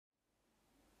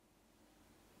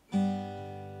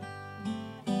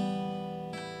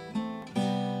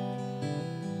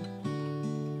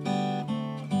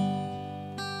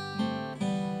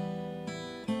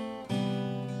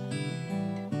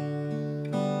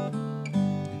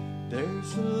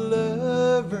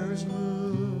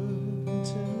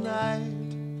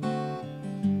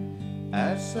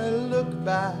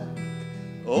back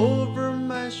over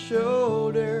my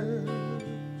shoulders.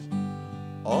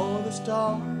 All the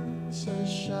stars are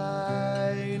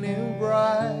shining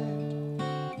bright,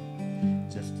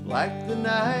 just like the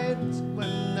nights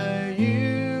when I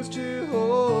used to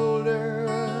hold her.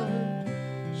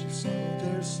 She's out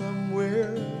there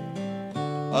somewhere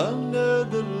under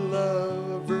the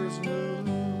lover's moon.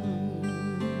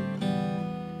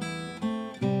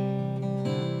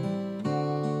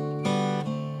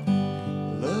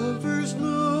 Lover's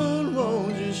moon,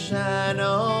 won't you shine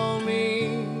on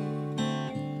me?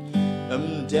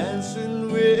 I'm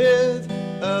dancing with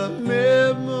a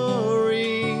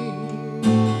memory.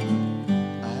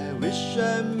 I wish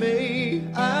I may,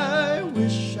 I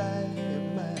wish I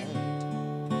might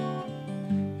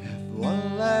have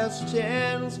one last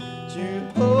chance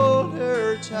to hold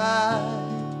her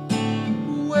tight,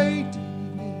 waiting.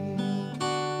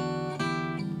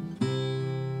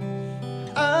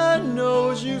 I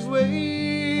know she's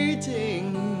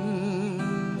waiting.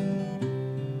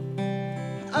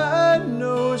 I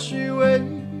know she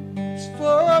waits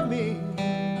for me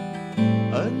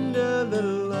under the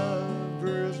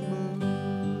lover's moon.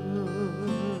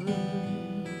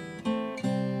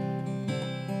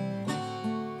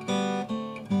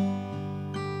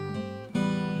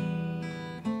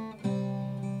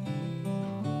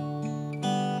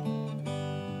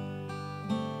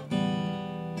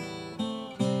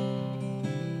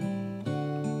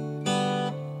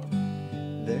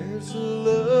 There's a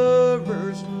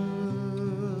lover's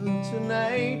moon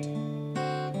tonight,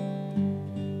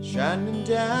 shining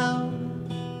down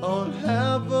on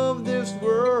half of this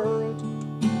world.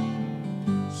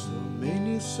 So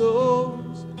many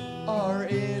souls are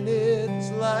in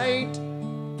its light.